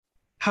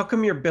How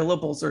come your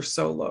billables are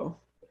so low?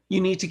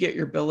 You need to get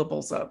your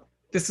billables up.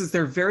 This is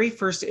their very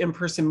first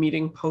in-person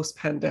meeting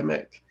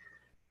post-pandemic.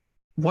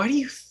 Why do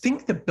you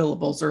think the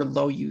billables are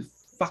low, you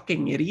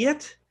fucking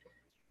idiot?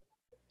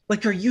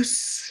 Like, are you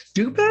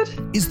stupid?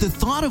 Is the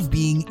thought of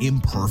being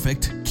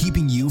imperfect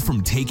keeping you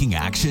from taking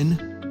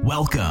action?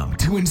 Welcome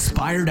to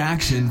Inspired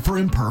Action for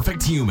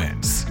Imperfect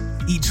Humans.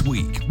 Each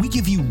week, we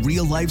give you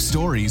real-life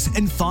stories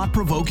and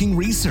thought-provoking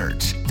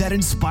research that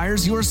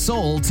inspires your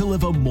soul to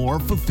live a more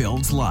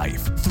fulfilled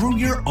life through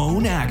your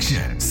own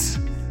actions.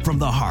 From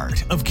the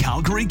heart of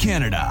Calgary,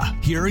 Canada,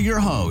 here are your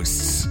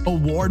hosts,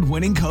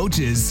 award-winning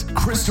coaches,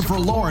 Christopher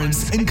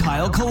Lawrence and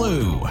Kyle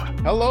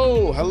Kalu.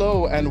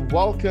 Hello, and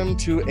welcome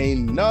to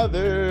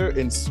another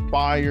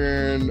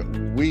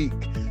inspiring week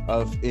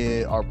of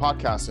our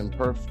podcast,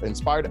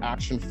 Inspired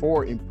Action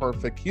for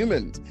Imperfect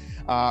Humans.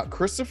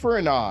 Christopher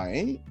and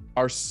I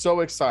are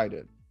so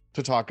excited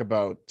to talk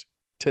about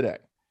today.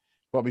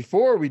 But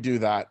before we do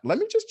that, let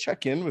me just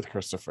check in with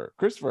Christopher.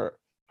 Christopher,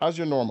 how's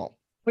your normal?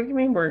 What do you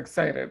mean we're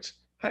excited?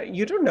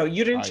 You don't know.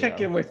 You didn't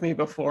check in with me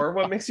before.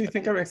 What makes you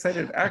think I'm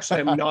excited?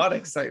 Actually, I'm not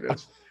excited.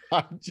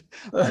 I'm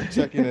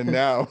checking in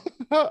now.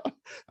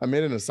 I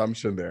made an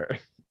assumption there.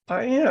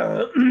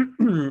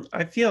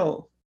 I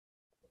feel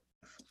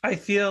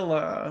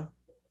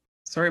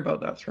sorry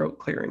about that throat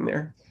clearing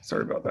there.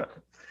 Sorry about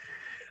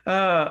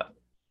that.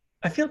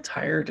 I feel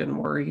tired and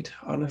worried,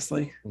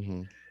 honestly.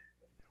 Mm-hmm.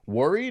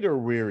 Worried or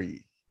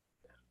weary?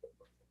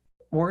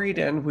 Worried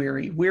and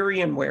weary.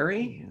 Weary and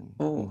wary?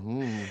 Oh.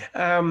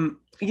 Mm-hmm.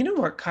 You know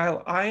what,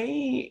 Kyle?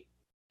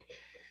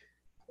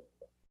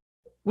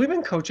 We've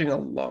been coaching a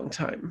long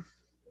time.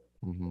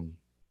 Mm-hmm.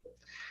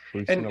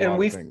 And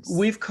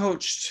we've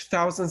coached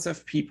thousands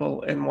of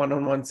people in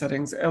one-on-one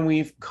settings, and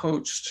we've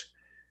coached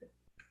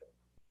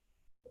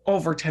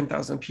over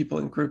 10,000 people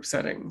in group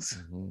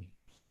settings. Mm-hmm.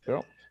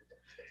 Yep.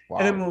 Wow.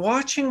 And I'm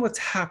watching what's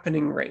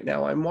happening right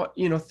now.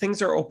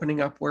 Things are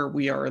opening up where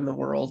we are in the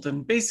world,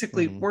 and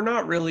basically we're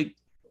not really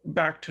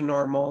back to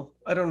normal.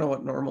 I don't know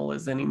what normal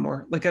is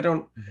anymore. Like, I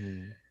don't.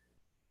 Mm-hmm.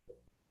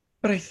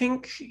 But I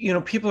think,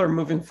 people are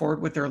moving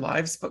forward with their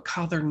lives, but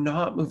Kyle, they're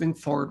not moving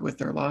forward with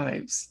their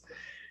lives.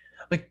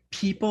 Like,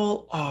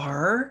 people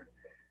are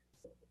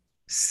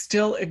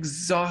still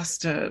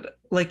exhausted.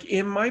 Like,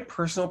 in my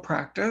personal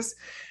practice,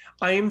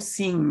 I am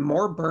seeing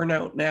more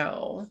burnout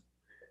now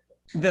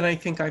than I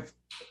think I've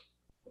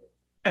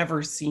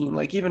ever seen.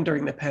 Like, even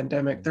during the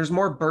pandemic, there's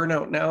more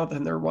burnout now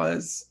than there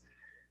was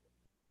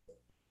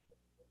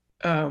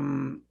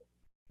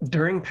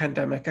during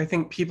pandemic. I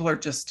think people are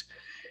just,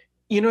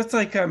 it's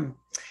like, you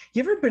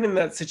ever been in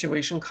that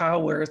situation,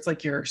 Kyle, where it's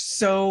like you're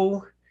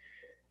so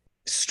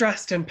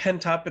stressed and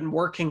pent up and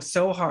working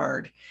so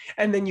hard,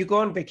 and then you go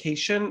on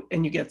vacation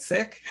and you get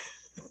sick?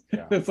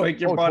 Yeah. It's like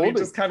your body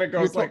totally. Just kind of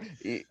goes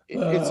it's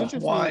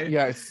interesting. Why?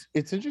 Yeah,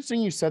 it's interesting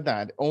you said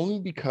that, only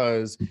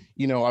because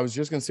I was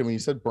just gonna say, when you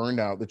said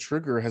burnout, the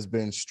trigger has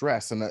been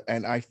stress,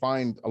 and I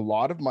find a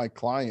lot of my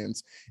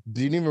clients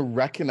didn't even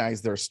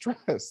recognize their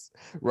stress,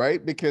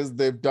 right? Because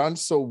they've done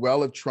so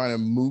well of trying to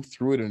move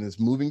through it and is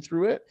moving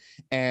through it,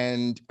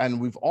 and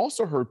we've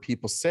also heard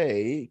people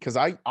say, because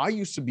I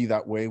used to be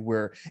that way,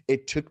 where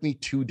it took me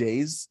 2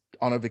 days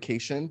on a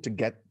vacation to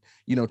get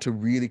to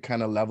really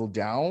kind of level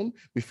down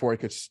before I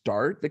could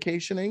start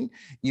vacationing,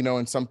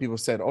 and some people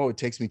said, oh, it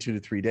takes me 2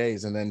 to 3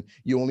 days. And then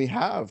you only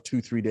have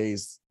 2-3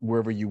 days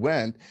wherever you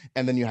went,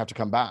 and then you have to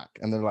come back.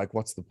 And they're like,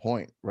 what's the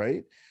point?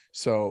 Right.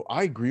 So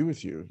I agree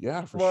with you.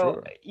 Yeah, for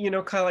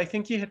sure. Kyle, I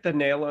think you hit the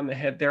nail on the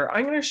head there.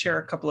 I'm going to share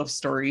a couple of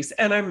stories,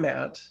 and I'm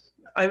mad.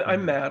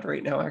 I'm mad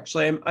right now.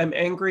 Actually, I'm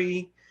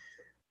angry.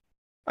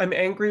 I'm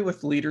angry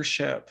with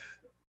leadership.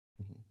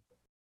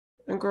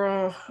 And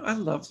girl, I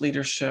love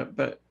leadership,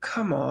 but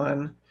come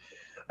on.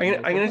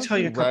 I'm going to tell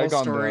you a couple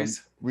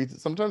stories.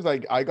 Sometimes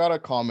I got a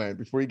comment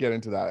before you get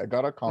into that. I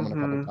got a comment a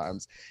couple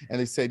times,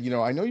 and they said,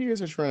 I know you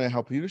guys are trying to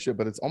help leadership,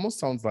 but it almost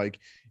sounds like,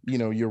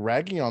 you're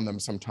ragging on them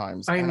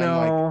sometimes. I know.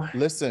 I'm like,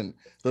 listen,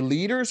 the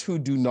leaders who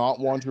do not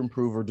want to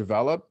improve or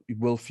develop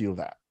will feel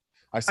that.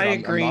 I said, I I'm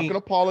agree. not going to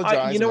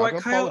apologize. You know what,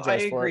 Kyle? I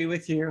agree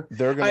with you.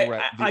 They're going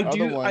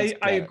to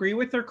I agree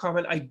with their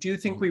comment. I do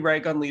think we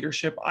rag on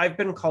leadership. I've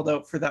been called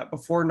out for that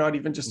before, not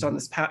even just on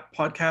this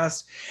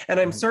podcast. And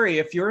I'm sorry,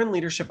 if you're in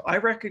leadership, I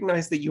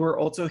recognize that you are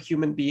also a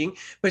human being,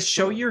 but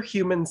show your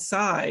human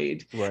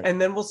side, and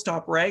then we'll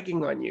stop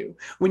ragging on you.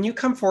 When you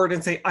come forward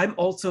and say, I'm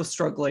also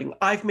struggling,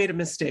 I've made a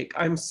mistake,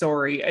 I'm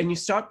sorry, and you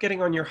stop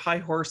getting on your high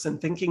horse and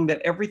thinking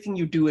that everything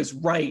you do is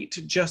right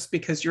just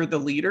because you're the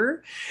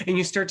leader, and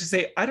you start to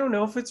say, I don't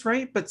know if it's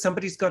right, but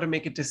somebody's got to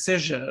make a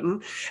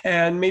decision,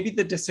 and maybe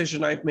the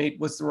decision I've made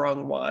was the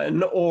wrong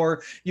one,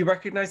 or you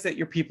recognize that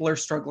your people are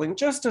struggling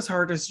just as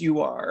hard as you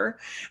are,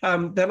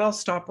 then I'll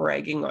stop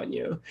ragging on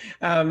you.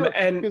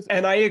 And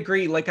I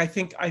agree. Like, I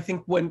think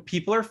when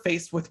people are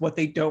faced with what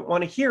they don't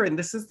want to hear, and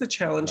this is the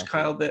challenge,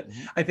 Kyle, that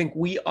I think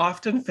we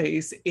often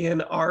face in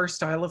our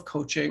style of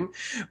coaching,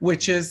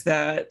 which is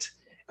that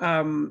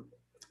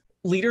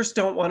leaders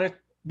don't want to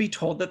be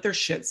told that their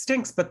shit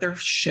stinks, but their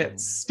shit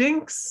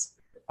stinks.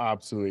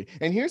 Absolutely.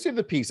 And here's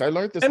the piece. I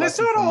learned this and it's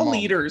lesson not from all mom.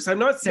 leaders. I'm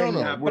not saying No,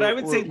 that, but I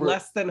would say we're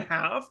less than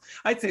half.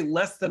 I'd say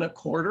less than a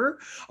quarter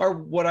are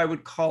what I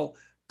would call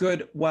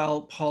good,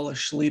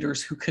 well-polished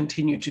leaders who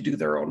continue to do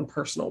their own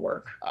personal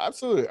work.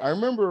 Absolutely. I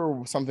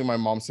remember something my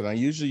mom said. I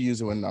usually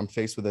use it when I'm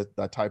faced with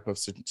that type of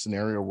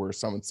scenario where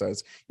someone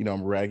says, you know,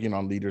 I'm ragging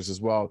on leaders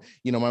as well.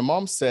 You know, my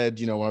mom said,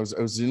 you know, when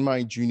I was in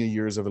my junior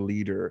years of a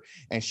leader,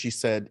 and she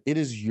said, it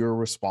is your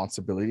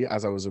responsibility,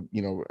 as I was,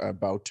 you know,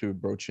 about to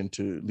broach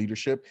into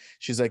leadership.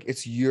 She's like,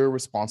 it's your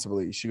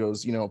responsibility. She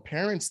goes, you know,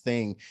 parents'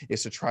 thing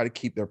is to try to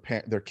keep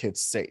their kids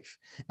safe.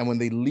 And when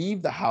they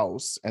leave the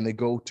house and they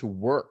go to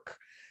work,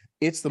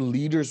 it's the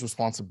leader's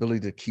responsibility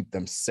to keep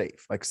them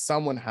safe. Like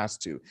someone has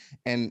to.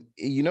 And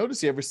you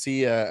notice, you ever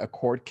see a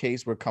court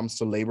case where it comes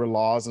to labor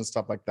laws and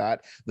stuff like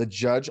that, the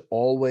judge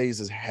always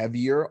is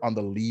heavier on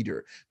the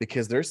leader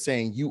because they're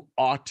saying you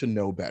ought to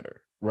know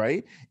better.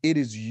 Right? It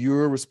is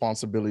your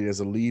responsibility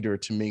as a leader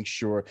to make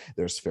sure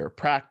there's fair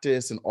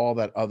practice and all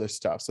that other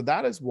stuff. So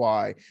that is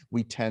why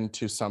we tend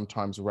to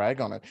sometimes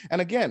rag on it. And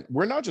again,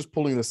 we're not just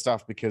pulling this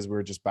stuff because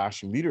we're just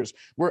bashing leaders.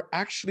 We're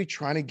actually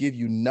trying to give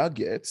you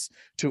nuggets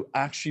to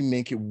actually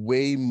make it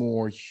way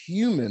more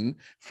human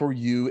for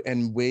you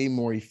and way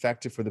more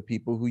effective for the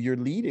people who you're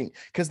leading,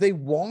 because they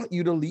want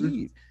you to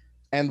lead.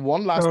 And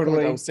one last point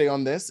I would say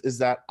on this is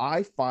that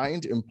I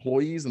find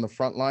employees in the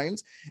front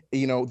lines,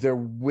 you know, they're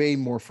way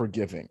more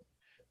forgiving.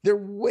 They're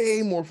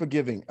way more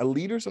forgiving. A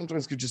leader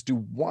sometimes could just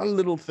do one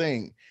little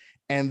thing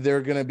and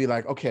they're going to be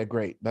like, okay,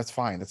 great. That's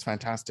fine. That's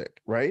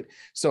fantastic. Right.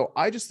 So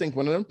I just think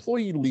when an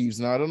employee leaves,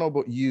 now I don't know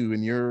about you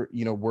and your,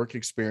 you know, work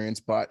experience,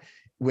 but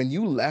when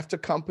you left a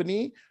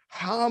company,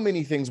 how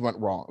many things went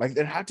wrong? Like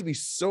there had to be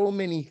so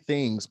many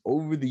things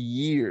over the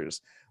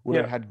years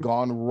where it had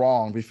gone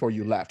wrong before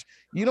you left.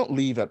 You don't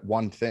leave at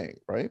one thing,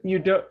 right? You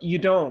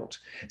don't.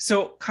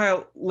 So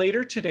Kyle,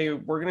 later today,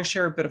 we're going to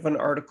share a bit of an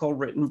article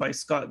written by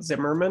Scott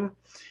Zimmerman.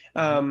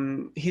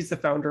 He's the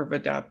founder of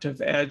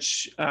Adaptive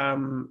Edge.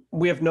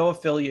 We have no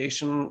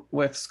affiliation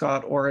with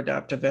Scott or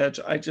Adaptive Edge.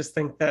 I just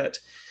think that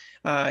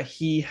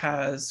he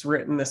has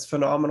written this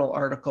phenomenal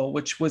article,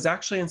 which was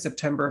actually in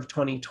September of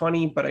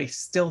 2020, but I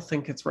still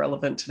think it's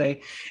relevant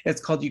today.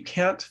 It's called You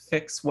Can't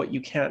Fix What You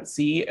Can't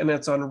See, and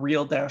it's on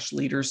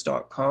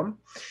real-leaders.com.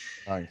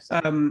 Nice.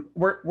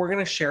 We're going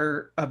to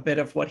share a bit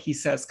of what he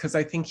says, because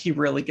I think he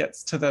really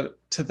gets to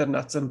the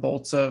nuts and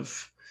bolts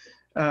of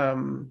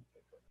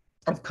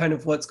kind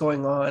of what's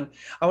going on.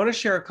 I want to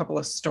share a couple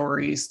of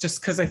stories, just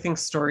because I think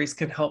stories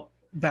can help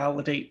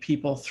validate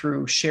people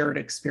through shared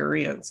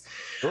experience.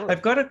 Sure.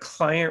 I've got a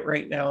client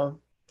right now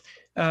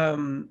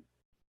who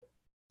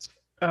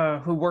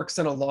works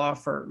in a law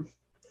firm.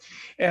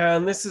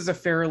 And this is a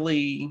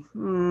fairly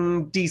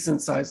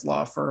decent sized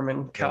law firm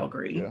in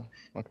Calgary. Yeah.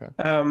 Okay.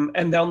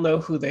 And they'll know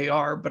who they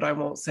are, but I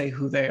won't say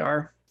who they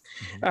are.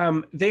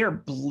 They are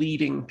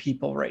bleeding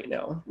people right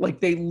now.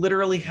 Like they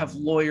literally have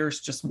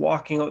lawyers just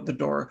walking out the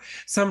door.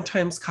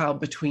 Sometimes, Kyle,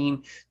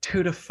 between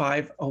 2 to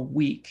 5 a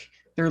week,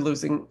 they're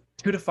losing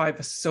 2 to 5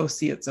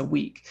 associates a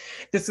week.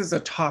 This is a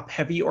top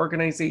heavy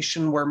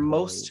organization where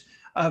most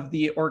of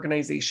the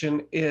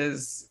organization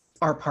is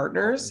our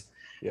partners.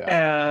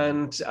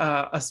 And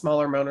a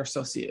smaller amount of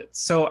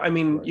associates. So, I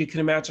mean, you can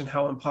imagine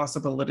how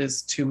impossible it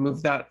is to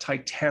move that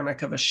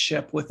Titanic of a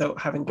ship without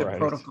having good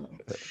protocol.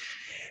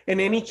 In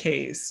any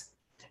case,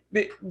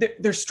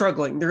 they're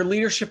struggling. Their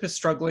leadership is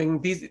struggling.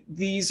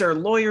 These are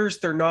lawyers.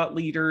 They're not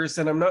leaders.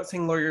 And I'm not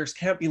saying lawyers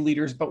can't be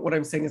leaders, but what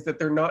I'm saying is that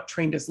they're not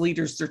trained as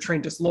leaders. They're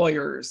trained as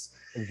lawyers.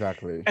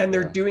 Exactly. And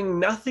they're doing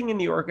nothing in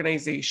the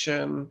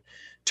organization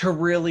to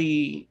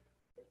really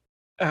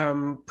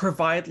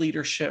provide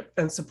leadership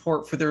and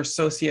support for their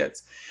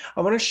associates.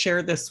 I want to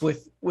share this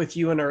with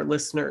you and our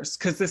listeners,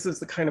 because this is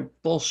the kind of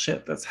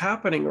bullshit that's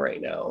happening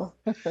right now.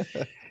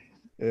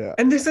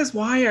 And this is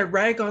why I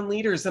rag on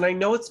leaders. And I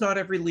know it's not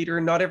every leader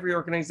and not every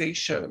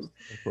organization,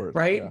 of course,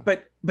 right? Yeah.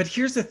 But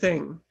here's the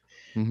thing.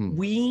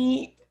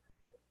 We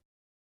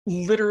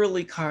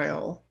literally,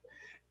 Kyle,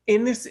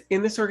 in this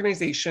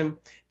organization,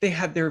 they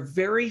had their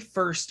very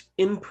first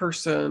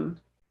in-person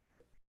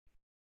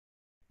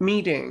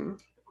meeting.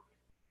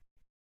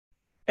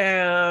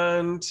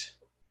 And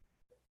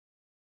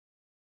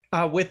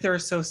with their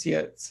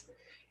associates.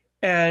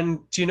 And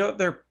do you know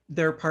what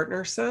their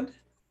partner said?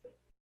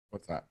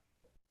 What's that?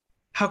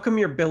 How come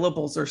your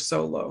billables are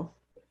so low?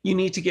 You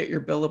need to get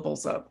your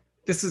billables up.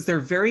 This is their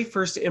very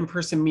first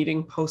in-person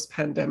meeting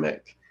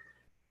post-pandemic.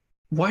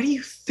 Why do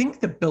you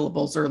think the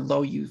billables are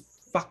low, you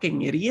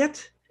fucking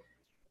idiot?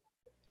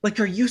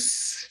 Like, are you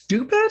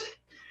stupid?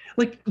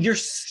 Like, you're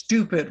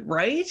stupid,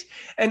 right?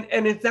 And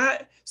it's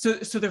that.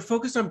 So they're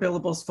focused on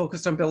billables,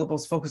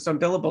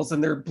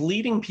 and they're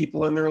bleeding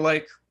people, and they're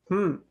like,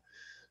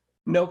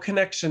 no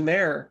connection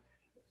there,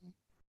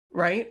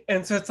 right?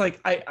 And so it's like,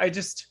 I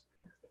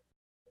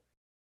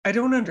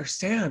don't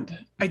understand.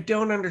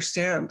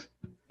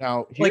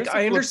 Now, like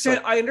I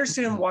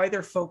understand why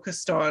they're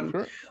focused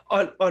on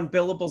on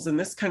billables and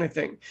this kind of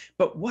thing,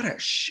 but what a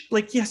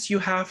like, yes, you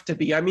have to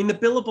be. I mean, the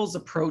billables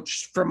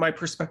approach from my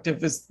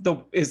perspective is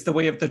the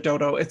way of the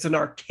dodo. It's an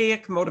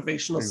archaic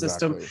motivational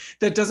system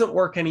that doesn't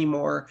work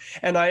anymore,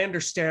 and I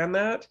understand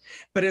that,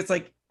 but it's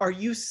like, are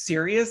you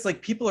serious?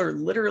 Like, people are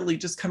literally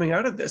just coming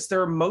out of this.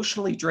 They're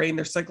emotionally drained,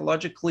 they're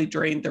psychologically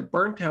drained, they're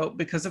burnt out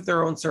because of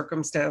their own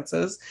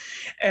circumstances,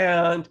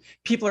 and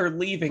people are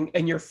leaving,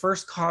 and your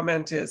first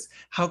comment is,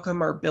 how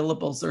come our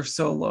billables are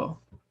so low?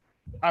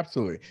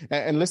 Absolutely.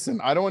 And listen,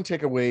 I don't want to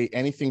take away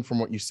anything from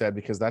what you said,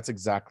 because that's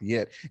exactly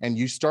it. And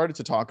you started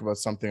to talk about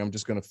something. I'm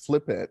just going to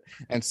flip it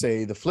and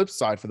say the flip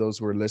side for those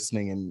who are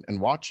listening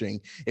and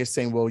watching is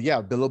saying, well, yeah,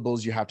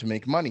 billables, you have to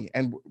make money.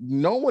 And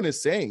no one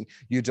is saying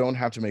you don't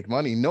have to make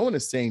money. No one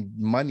is saying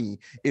money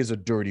is a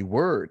dirty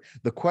word.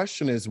 The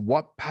question is,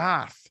 what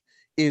path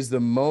is the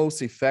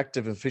most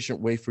effective, efficient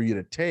way for you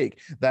to take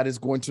that is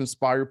going to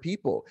inspire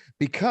people?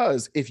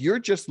 Because if you're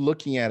just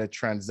looking at it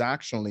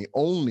transactionally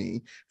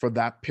only for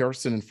that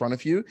person in front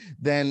of you,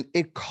 then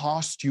it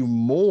costs you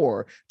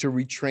more to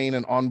retrain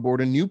and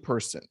onboard a new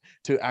person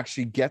to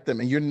actually get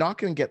them. And you're not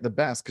going to get the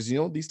best, because, you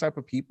know, these type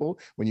of people,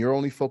 when you're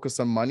only focused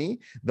on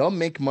money, they'll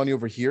make money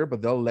over here,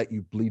 but they'll let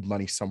you bleed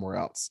money somewhere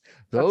else.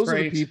 Those are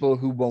the people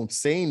who won't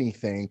say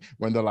anything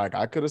when they're like,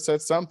 I could have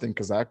said something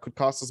because that could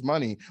cost us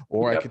money,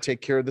 or I could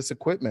take care of this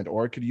equipment,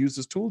 or I could use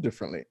this tool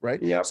differently,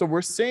 right? So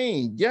we're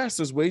saying, yes,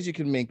 there's ways you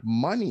can make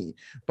money,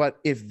 but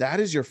if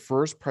that is your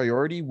first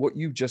priority, what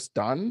you've just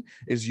done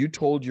is you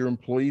told your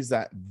employees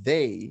that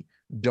they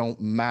don't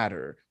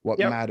matter. What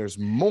matters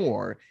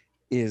more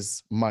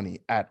is money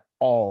at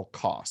all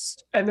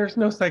costs. And there's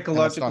no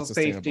psychological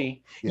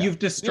safety. You've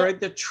destroyed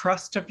the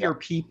trust of your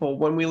people.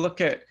 When we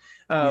look at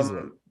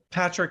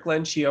Patrick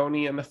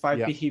Lencioni and the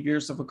 5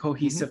 behaviors of a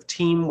cohesive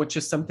team, which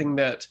is something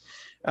that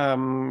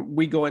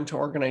we go into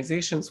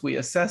organizations, we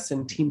assess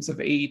in teams of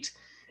 8,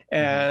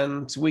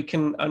 and we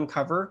can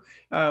uncover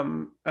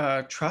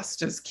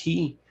trust is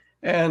key.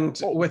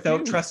 And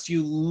without trust,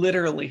 you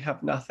literally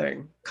have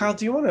nothing. Kyle,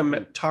 do you want to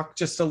talk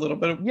just a little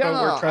bit about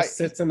where trust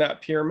sits in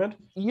that pyramid?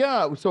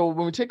 Yeah. So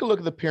when we take a look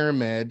at the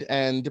pyramid,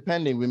 and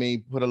depending, we may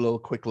put a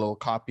quick little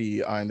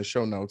copy in the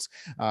show notes.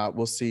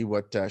 We'll see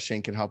what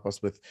Shane can help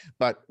us with.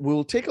 But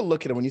we'll take a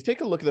look at it. When you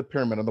take a look at the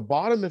pyramid, on the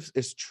bottom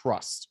is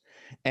trust.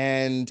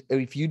 And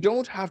if you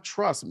don't have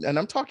trust, and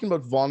I'm talking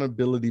about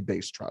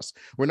vulnerability-based trust,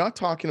 we're not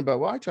talking about,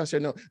 well, I trust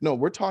you. No,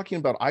 we're talking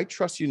about, I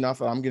trust you enough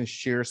that I'm going to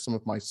share some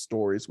of my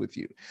stories with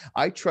you.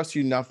 I trust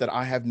you enough that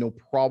I have no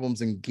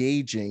problems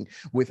engaging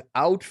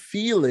without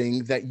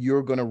feeling that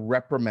you're going to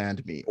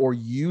reprimand me or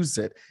use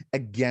it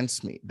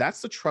against me.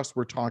 That's the trust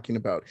we're talking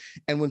about.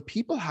 And when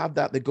people have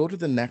that, they go to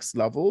the next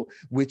level,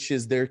 which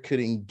is they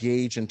could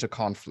engage into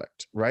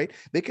conflict, right?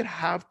 They could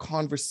have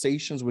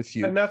conversations with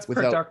you, and that's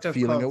without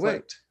feeling conflict.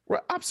 Away.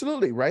 Right,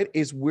 absolutely, right?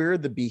 Is where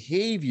the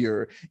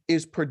behavior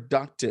is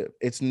productive.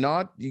 It's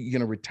not you're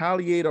going to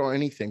retaliate or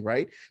anything,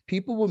 right?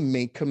 People will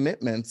make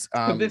commitments.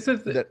 But this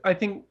is, I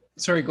think,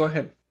 sorry, go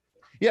ahead.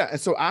 Yeah,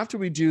 and so after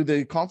we do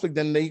the conflict,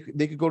 then they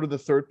could go to the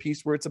third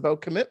piece where it's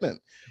about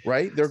commitment,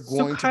 right? They're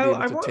going to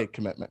be able to take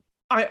commitment.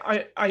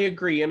 I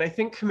agree. And I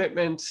think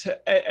commitment,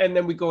 and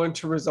then we go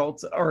into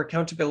results or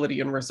accountability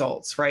and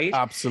results, right?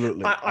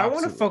 Absolutely. I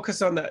want to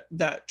focus on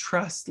that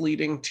trust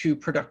leading to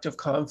productive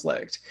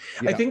conflict.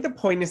 I think the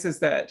point is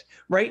that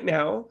right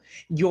now,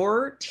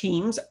 your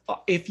teams,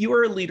 if you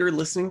are a leader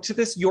listening to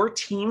this, your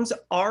teams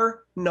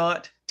are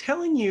not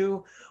telling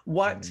you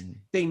what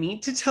they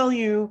need to tell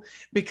you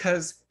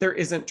because there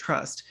isn't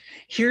trust.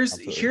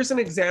 Here's an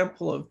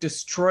example of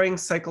destroying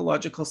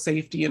psychological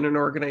safety in an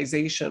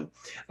organization.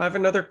 I have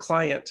another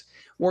client,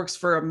 works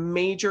for a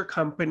major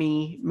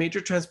company,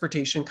 major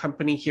transportation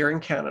company here in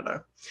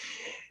Canada.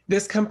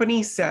 This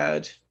company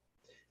said,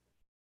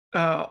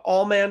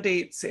 all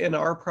mandates in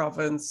our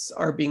province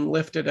are being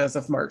lifted as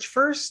of March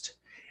 1st.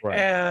 Right.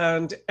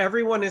 And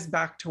everyone is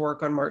back to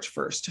work on March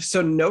 1st.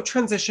 So no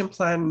transition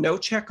plan, no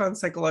check on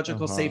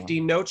psychological safety,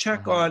 no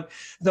check on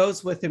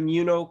those with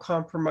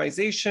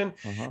immunocompromisation.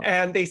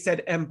 And they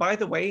said, and by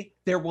the way,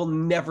 there will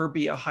never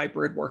be a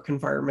hybrid work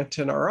environment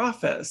in our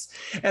office.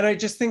 And I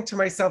just think to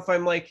myself,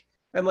 I'm like,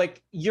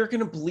 you're going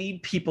to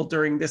bleed people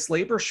during this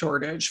labor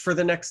shortage for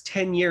the next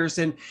 10 years,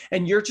 and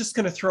you're just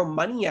going to throw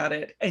money at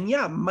it. And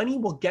yeah, money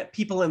will get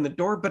people in the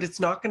door, but it's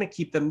not going to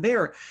keep them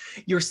there.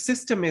 Your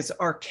system is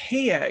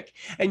archaic,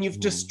 and you've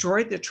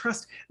destroyed the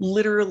trust.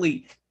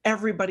 Literally,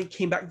 everybody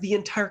came back, the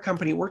entire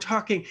company. We're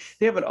talking,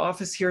 they have an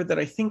office here that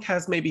I think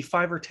has maybe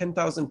 5,000 or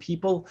 10,000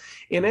 people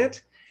in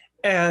it.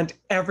 And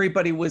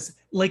everybody was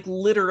like,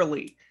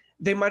 literally,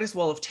 they might as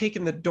well have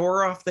taken the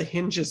door off the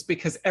hinges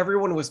because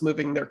everyone was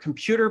moving their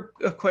computer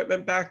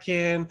equipment back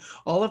in,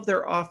 all of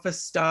their office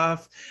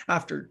stuff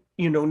after,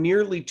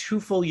 nearly 2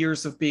 full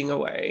years of being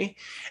away,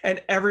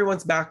 and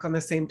everyone's back on the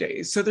same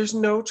day. So there's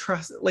no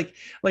trust, like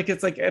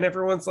it's like, and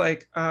everyone's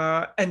like,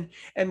 and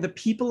the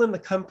people in the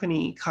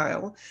company,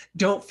 Kyle,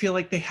 don't feel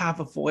like they have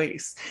a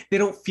voice. They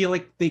don't feel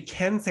like they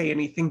can say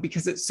anything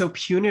because it's so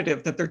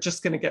punitive that they're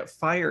just going to get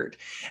fired.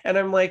 And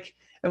I'm like,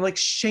 I'm like,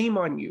 shame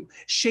on you.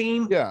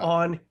 Shame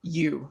on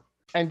you.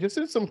 And just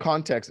in some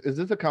context, is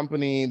this a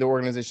company, the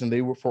organization,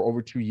 they were for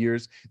over 2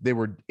 years, they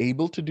were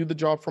able to do the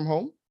job from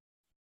home?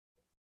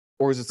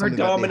 Or is it something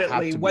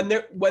predominantly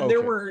that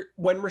they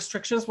when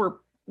restrictions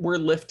were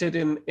lifted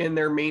in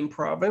their main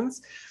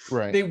province,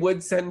 right, they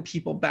would send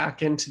people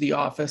back into the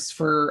office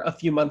for a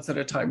few months at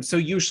a time. So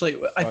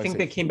usually I think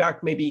they came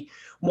back maybe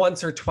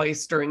once or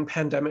twice during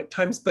pandemic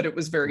times, but it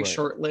was very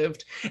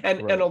short-lived.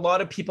 And a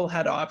lot of people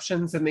had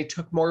options and they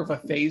took more of a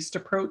phased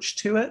approach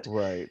to it.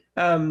 Right.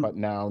 But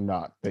now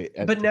not.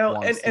 But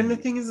now, and the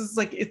thing is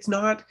like, it's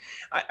not,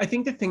 I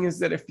think the thing is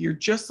that if you're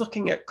just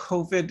looking at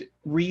COVID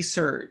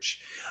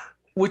research,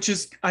 which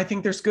is, I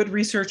think there's good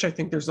research. I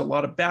think there's a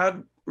lot of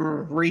bad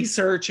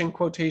research in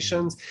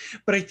quotations,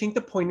 but I think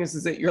the point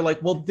is that you're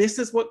like, well, this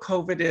is what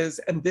COVID is,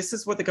 and this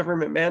is what the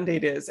government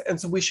mandate is,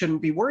 and so we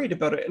shouldn't be worried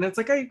about it. And it's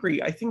like, I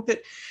agree. I think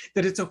that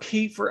it's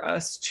okay for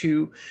us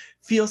to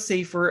feel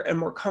safer and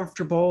more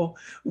comfortable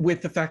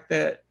with the fact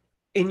that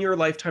in your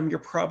lifetime, you're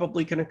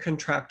probably going to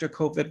contract a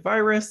COVID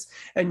virus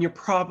and you're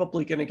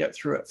probably going to get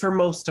through it for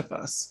most of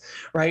us,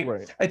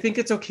 right? I think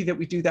it's okay that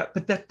we do that,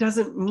 but that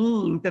doesn't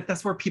mean that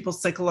that's where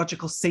people's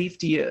psychological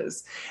safety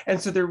is.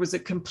 And so there was a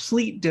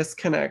complete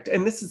disconnect.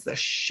 And this is the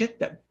shit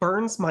that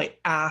burns my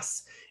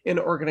ass in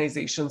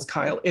organizations,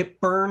 Kyle. It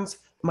burns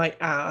my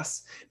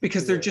ass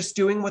because they're just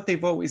doing what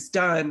they've always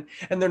done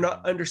and they're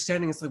not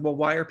understanding. It's like, well,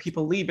 why are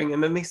people leaving?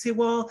 And then they say,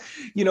 well,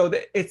 you know,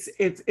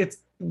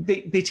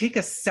 they take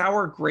a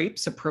sour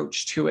grapes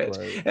approach to it.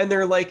 And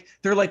they're like,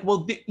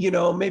 well, you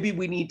know, maybe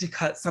we need to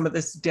cut some of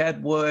this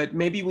dead wood.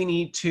 Maybe we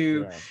need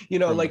to, you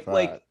know,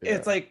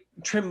 it's like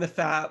trim the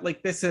fat.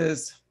 Like this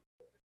is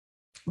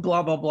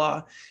blah, blah,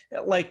 blah.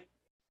 Like,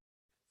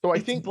 so I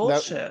think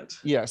bullshit.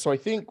 So I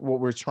think what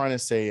we're trying to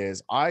say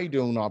is I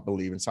do not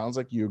believe, and sounds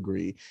like you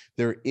agree,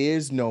 there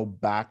is no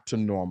back to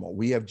normal.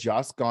 We have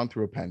just gone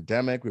through a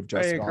pandemic. We've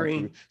just gone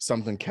through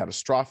something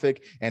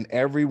catastrophic, and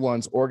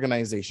everyone's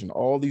organization,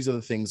 all these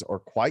other things are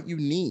quite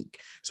unique.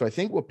 So I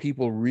think what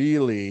people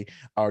really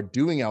are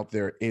doing out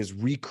there is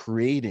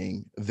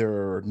recreating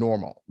their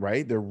normal,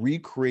 right? They're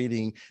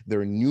recreating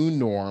their new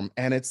norm,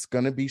 and it's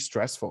going to be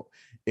stressful.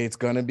 It's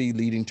going to be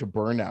leading to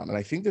burnout. And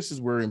I think this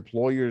is where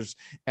employers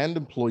and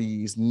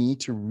employees need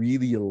to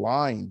really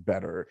align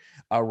better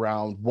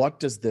around what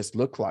does this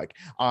look like.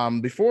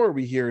 Before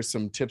we hear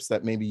some tips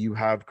that maybe you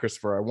have,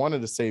 Christopher, I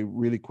wanted to say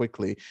really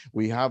quickly,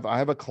 I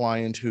have a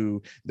client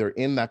who they're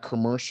in that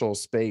commercial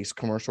space,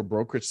 commercial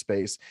brokerage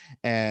space.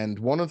 And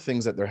one of the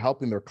things that they're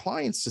helping their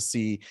clients to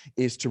see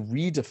is to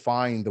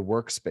redefine the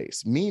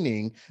workspace,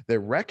 meaning they're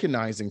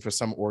recognizing for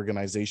some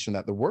organization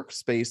that the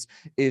workspace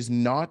is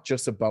not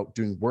just about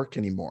doing work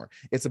anymore.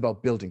 It's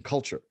about building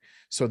culture.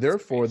 So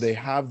therefore, they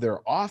have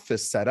their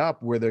office set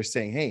up where they're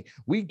saying, hey,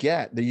 we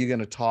get that you're going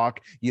to talk,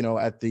 you know,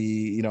 at the,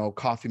 you know,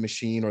 coffee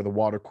machine or the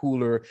water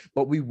cooler,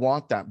 but we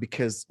want that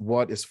because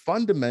what is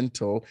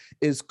fundamental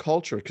is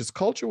culture, because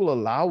culture will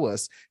allow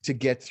us to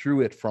get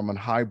through it from a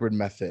hybrid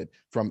method,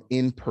 from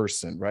in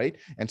person, right?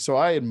 And so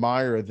I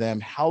admire them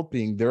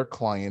helping their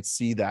clients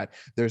see that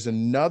there's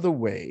another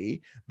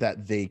way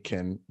that they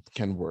can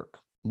work.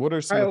 What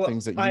are some of the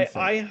things that you think?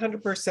 I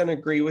 100%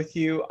 agree with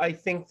you.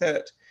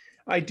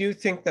 I do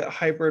think that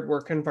hybrid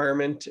work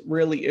environment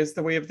really is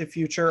the way of the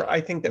future.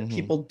 I think that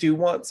people do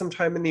want some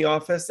time in the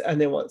office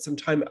and they want some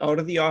time out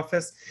of the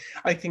office.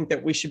 I think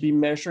that we should be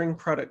measuring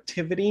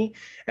productivity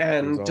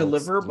and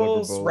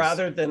deliverables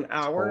rather than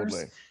hours.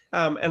 Totally.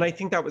 And I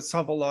think that would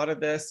solve a lot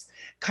of this.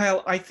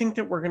 Kyle, I think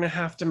that we're going to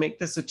have to make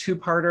this a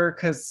two-parter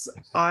because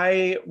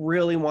I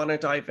really want to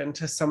dive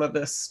into some of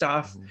this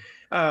stuff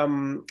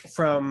from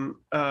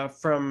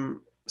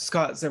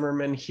Scott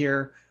Zimmerman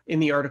here in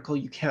the article,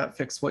 You Can't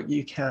Fix What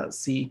You Can't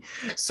See.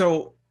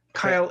 So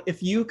Kyle,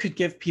 if you could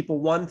give people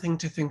one thing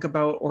to think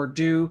about or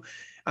do,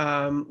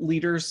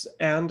 leaders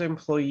and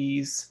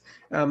employees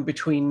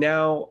between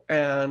now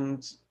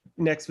and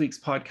next week's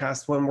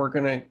podcast, when we're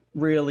going to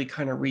really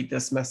kind of read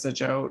this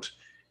message out.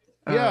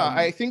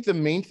 I think the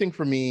main thing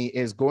for me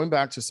is going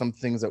back to some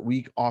things that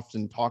we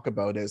often talk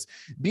about is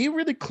be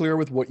really clear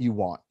with what you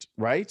want,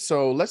 right?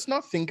 So let's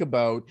not think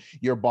about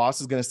your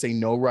boss is going to say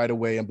no right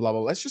away and blah,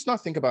 blah. Let's just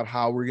not think about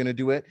how we're going to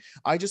do it.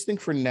 I just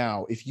think for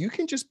now, if you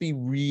can just be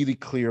really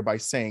clear by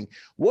saying,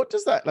 what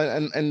does that,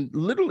 and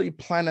literally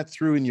plan it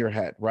through in your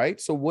head,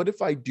 right? So what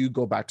if I do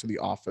go back to the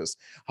office?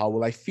 How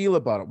will I feel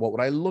about it? What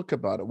would I look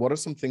about it? What are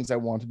some things I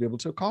want to be able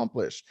to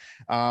accomplish?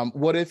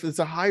 What if it's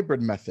a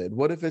hybrid method?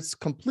 What if it's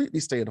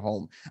completely stay at home?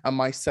 Am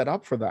I set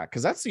up for that?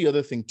 Because that's the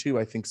other thing too.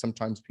 I think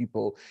sometimes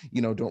people,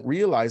 you know, don't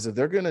realize that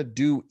they're going to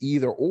do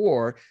either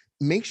or.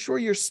 Make sure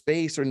your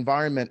space or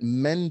environment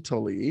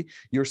mentally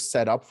you're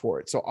set up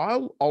for it. So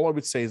all I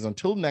would say is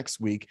until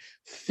next week,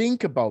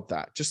 think about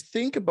that. Just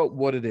think about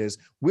what it is.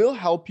 We'll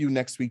help you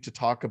next week to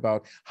talk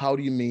about how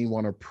do you may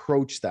want to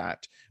approach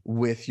that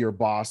with your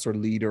boss or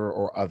leader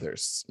or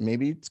others.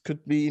 Maybe it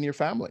could be in your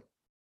family.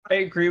 I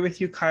agree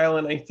with you, Kyle.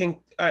 And I think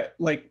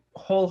like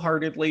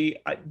wholeheartedly,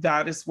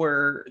 that is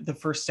where the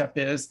first step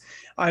is.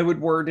 I would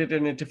word it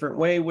in a different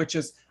way, which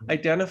is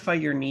identify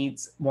your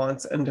needs,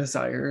 wants, and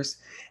desires,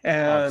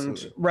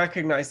 and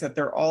recognize that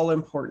they're all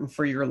important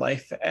for your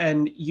life.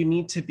 And you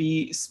need to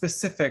be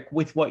specific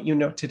with what you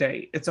know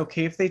today. It's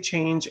okay if they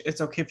change.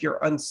 It's okay if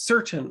you're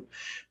uncertain,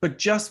 but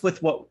just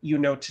with what you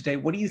know today,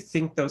 what do you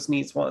think those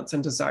needs, wants,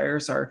 and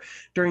desires are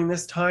during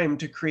this time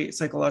to create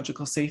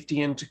psychological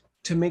safety and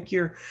to make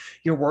your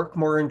work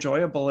more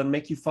enjoyable and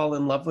make you fall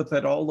in love with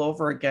it all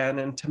over again,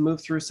 and to move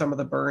through some of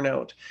the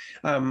burnout.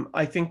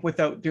 I think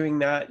without doing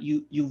that,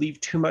 you leave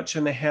too much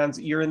in the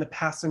hands. You're in the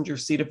passenger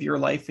seat of your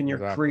life and your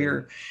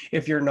career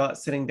if you're not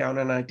sitting down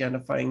and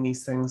identifying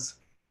these things.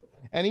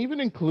 And even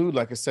include,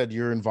 like I said,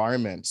 your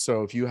environment.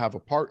 So if you have a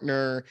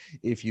partner,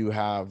 if you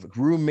have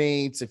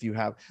roommates, if you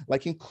have,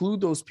 like,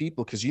 include those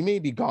people, because you may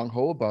be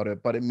gung-ho about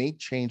it, but it may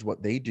change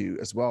what they do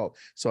as well.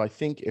 So I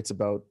think it's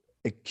about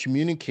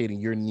communicating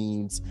your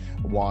needs,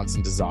 wants,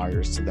 and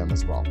desires to them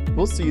as well.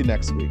 We'll see you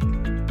next week.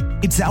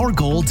 It's our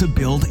goal to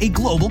build a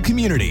global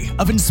community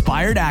of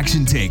inspired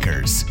action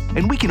takers,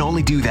 and we can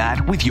only do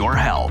that with your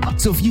help.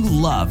 So if you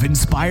love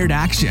Inspired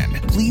Action,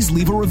 please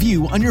leave a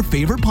review on your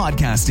favorite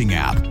podcasting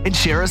app and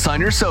share us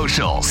on your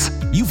socials.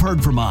 You've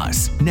heard from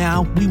us.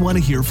 Now we want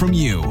to hear from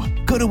you.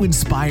 Go to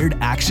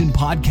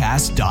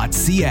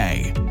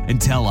inspiredactionpodcast.ca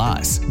and tell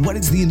us, what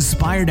is the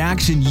inspired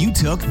action you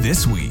took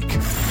this week?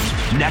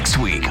 Next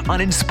week on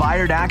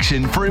Inspired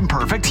Action for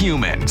Imperfect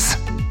Humans.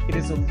 It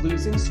is a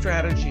losing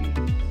strategy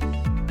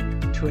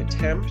to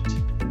attempt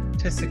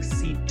to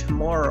succeed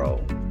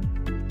tomorrow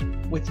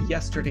with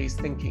yesterday's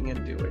thinking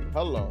and doing.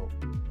 Hello.